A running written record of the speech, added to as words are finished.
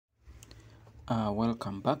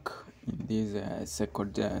Welcome back in this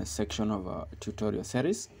second section of our tutorial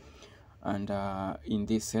series, and in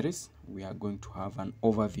this series we are going to have an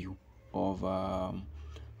overview of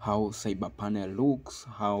how CyberPanel looks,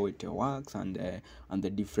 how it works, and the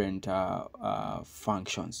different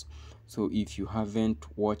functions. So if you haven't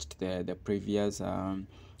watched the previous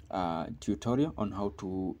tutorial on how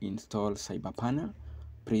to install CyberPanel,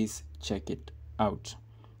 please check it out.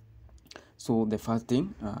 So the first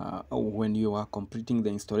thing, when you are completing the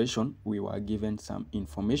installation, we were given some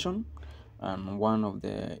information, and one of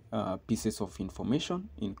the pieces of information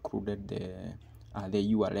included the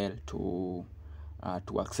URL to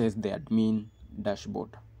access the admin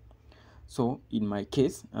dashboard. So in my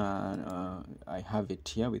case, I have it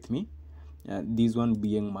here with me. This one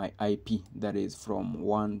being my IP, that is from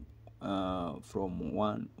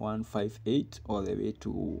 158 all the way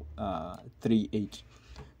to 38.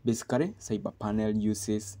 Basically, CyberPanel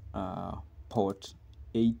uses port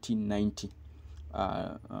 8090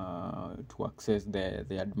 to access the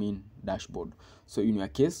admin dashboard. So in your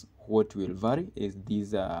case, what will vary is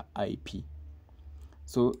this IP.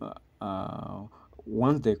 So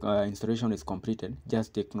once the installation is completed,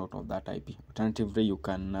 just take note of that IP. Alternatively, you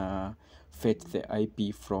can fetch the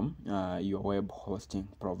IP from your web hosting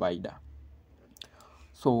provider.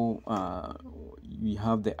 So we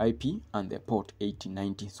have the IP and the port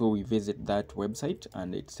 8090. So we visit that website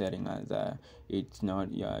and it's telling us it's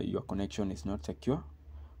not your connection is not secure.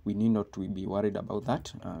 We need not to be worried about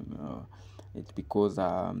that. It's because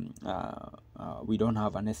we don't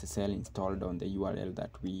have an SSL installed on the URL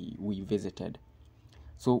that we visited.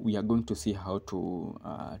 So we are going to see how to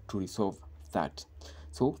resolve that.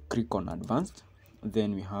 So click on advanced,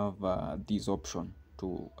 then we have this option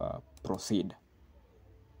to proceed.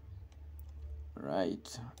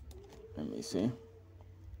 Right, let me see.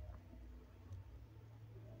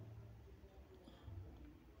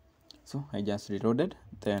 So I just reloaded,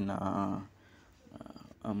 then I'm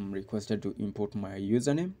requested to import my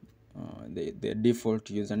username. The default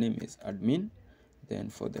username is admin. Then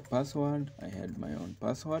for the password, I had my own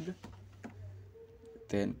password.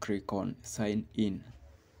 Then click on sign in.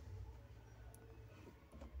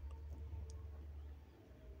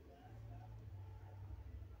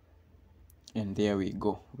 And there we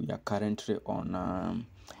go. We are currently on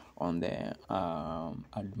the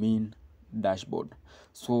admin dashboard.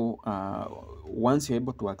 So once you're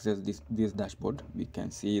able to access this dashboard, we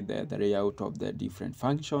can see the layout of the different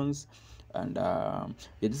functions, and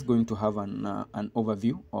it is going to have an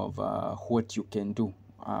overview of what you can do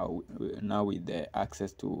now with the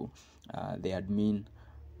access to the admin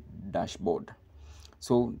dashboard.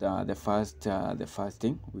 So the first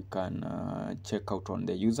thing we can check out on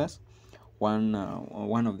the users. One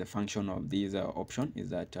of the function of this option is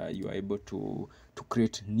that you are able to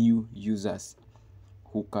create new users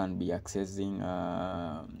who can be accessing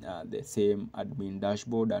the same admin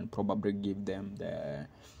dashboard, and probably give them the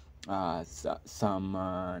some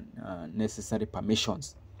necessary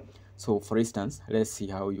permissions. So for instance, let's see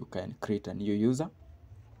how you can create a new user.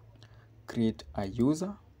 Create a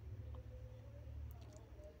user.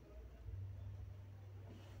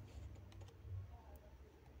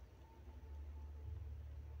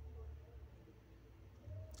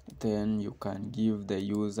 Then you can give the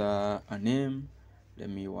user a name. Let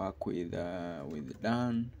me work with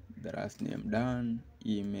Dan, the last name Dan.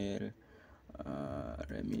 Email,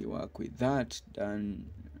 let me work with that. Dan,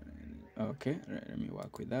 okay, let me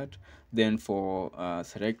work with that. Then for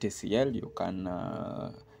select ACL, you can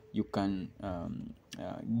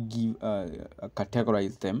give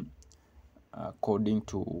categorize them according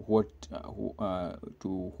to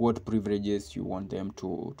what privileges you want them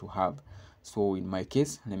to have. So in my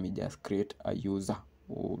case, let me just create a user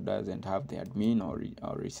who doesn't have the admin or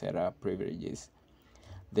reseller privileges.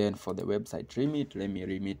 Then for the website remit, let me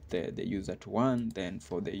remit the user to 1. Then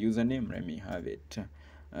for the username, let me have it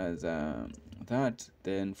as that.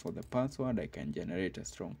 Then for the password, I can generate a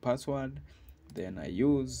strong password. Then I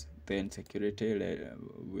use, then security,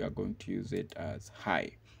 we are going to use it as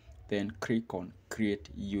high. Then click on create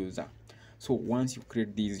user. So once you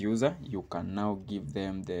create this user, you can now give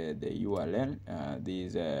them the URL,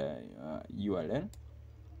 this URL,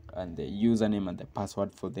 and the username and the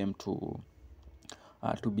password for them to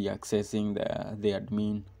be accessing the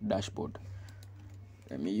admin dashboard.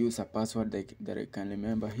 Let me use a password that I can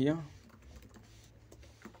remember here.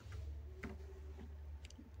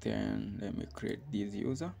 Then let me create this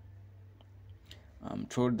user. I'm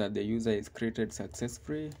told that the user is created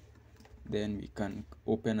successfully. Then we can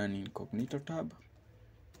open an incognito tab.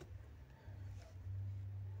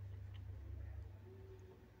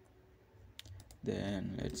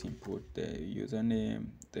 Then let's input the username,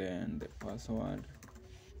 then the password.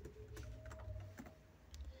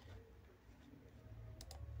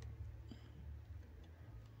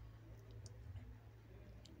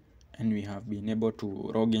 And we have been able to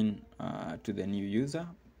log in to the new user,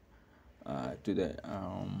 to the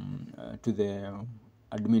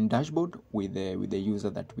admin dashboard with the user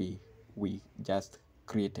that we just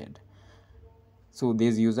created. So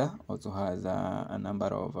this user also has a number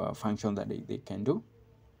of functions that they can do.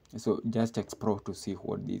 So just explore to see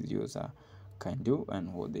what this user can do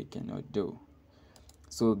and what they cannot do.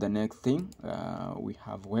 So the next thing, we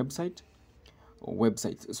have websites.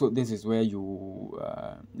 So this is where you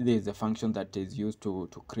there is a function that is used to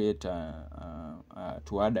create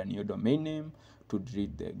to add a new domain name, to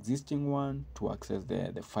delete the existing one, to access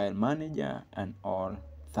the file manager, and all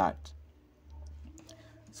that.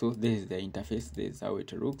 So this is the interface. This is how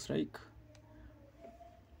it looks like.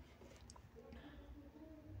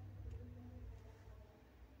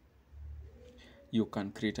 You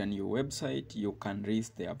can create a new website, you can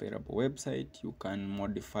list the available website, you can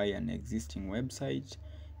modify an existing website,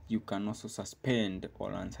 you can also suspend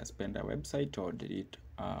or unsuspend a website or delete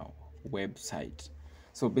a website.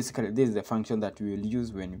 So basically this is the function that we will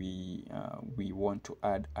use when we want to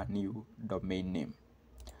add a new domain name.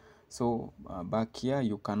 So back here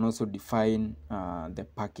you can also define the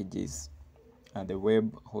packages, the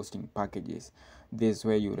web hosting packages. This is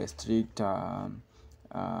where you restrict the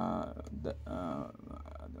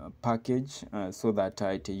package so that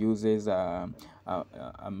it uses a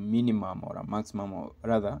minimum or a maximum, or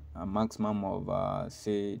rather a maximum of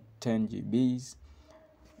say 10 GBs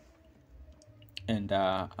and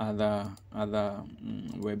other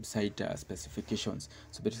website specifications.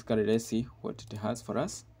 So basically let's see what it has for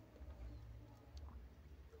us.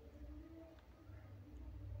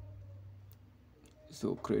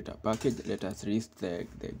 So create a package. Let us list the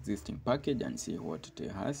existing package and see what it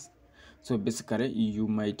has. So basically you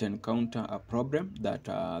might encounter a problem that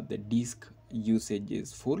the disk usage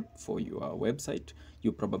is full for your website.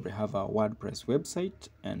 You probably have a WordPress website,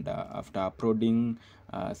 and after uploading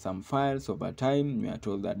some files over time, you are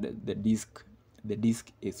told that the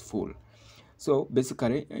disk is full. So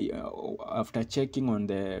basically after checking on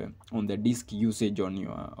the disk usage on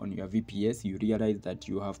your VPS, you realize that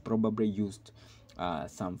you have probably used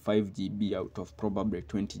some 5 GB out of probably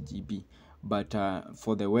 20 GB. But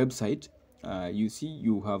for the website, you see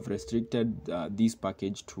you have restricted this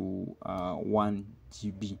package to 1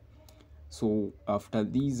 GB. So after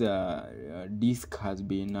this disk has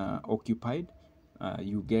been occupied,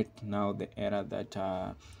 you get now the error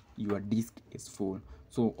that your disk is full.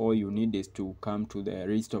 So all you need is to come to the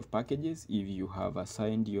list of packages. If you have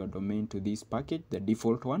assigned your domain to this package, the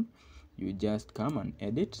default one, you just come and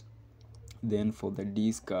edit. Then for the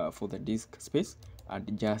disk space,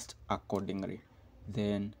 adjust accordingly,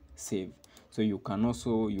 then save. So you can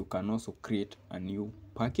also create a new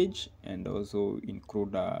package and also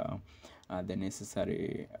include the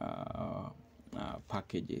necessary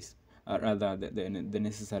packages, rather the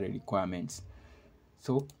necessary requirements.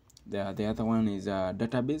 So the other one is a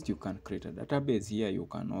database. You can create a database here. You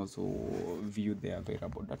can also view the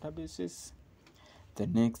available databases. The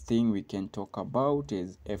next thing we can talk about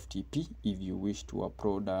is FTP. If you wish to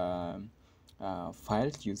upload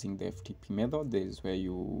files using the FTP method, this is where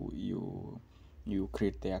you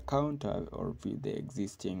create the account or view the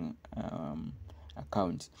existing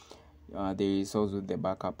accounts. There is also the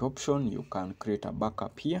backup option. You can create a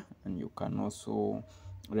backup here, and you can also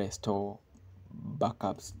restore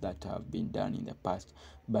backups that have been done in the past.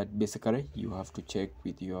 But basically you have to check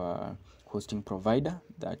with your hosting provider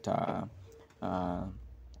that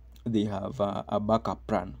they have a backup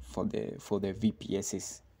plan for the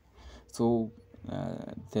VPSs. So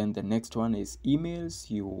then the next one is emails.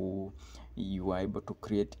 You are able to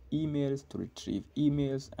create emails, to retrieve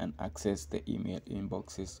emails, and access the email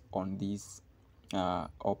inboxes on this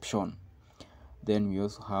option. Then we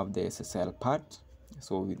also have the SSL part.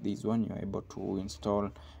 So with this one, you're able to install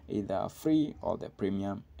either free or the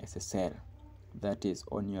premium SSL, that is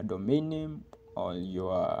on your domain name or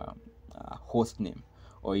your host name,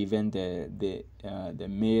 or even the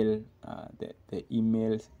mail, the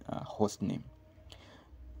email host name.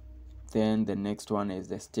 Then the next one is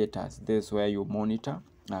the status. This is where you monitor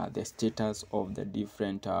the status of the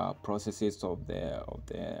different processes of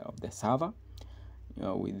the server.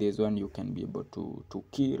 With this one, you can be able to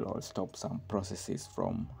kill or stop some processes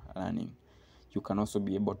from running. You can also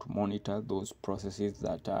be able to monitor those processes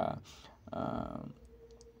that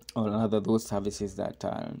or rather those services that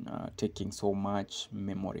are taking so much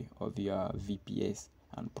memory of your VPS,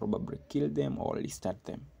 and probably kill them or restart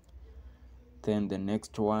them. Then the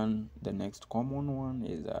next common one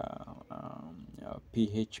is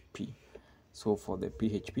PHP. So for the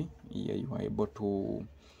PHP, here you are able to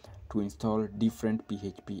install different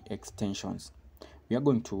PHP extensions. We are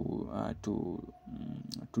going to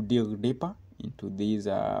dig deeper into these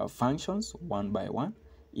functions one by one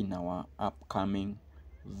in our upcoming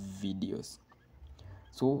videos.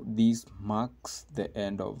 So this marks the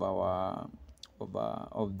end of our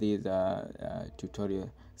of this tutorial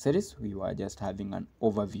series. We were just having an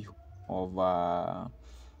overview of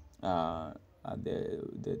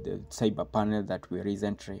the CyberPanel that we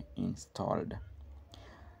recently installed.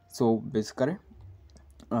 So basically,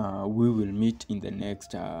 we will meet in the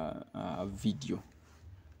next video.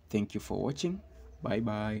 Thank you for watching. Bye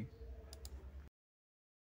bye.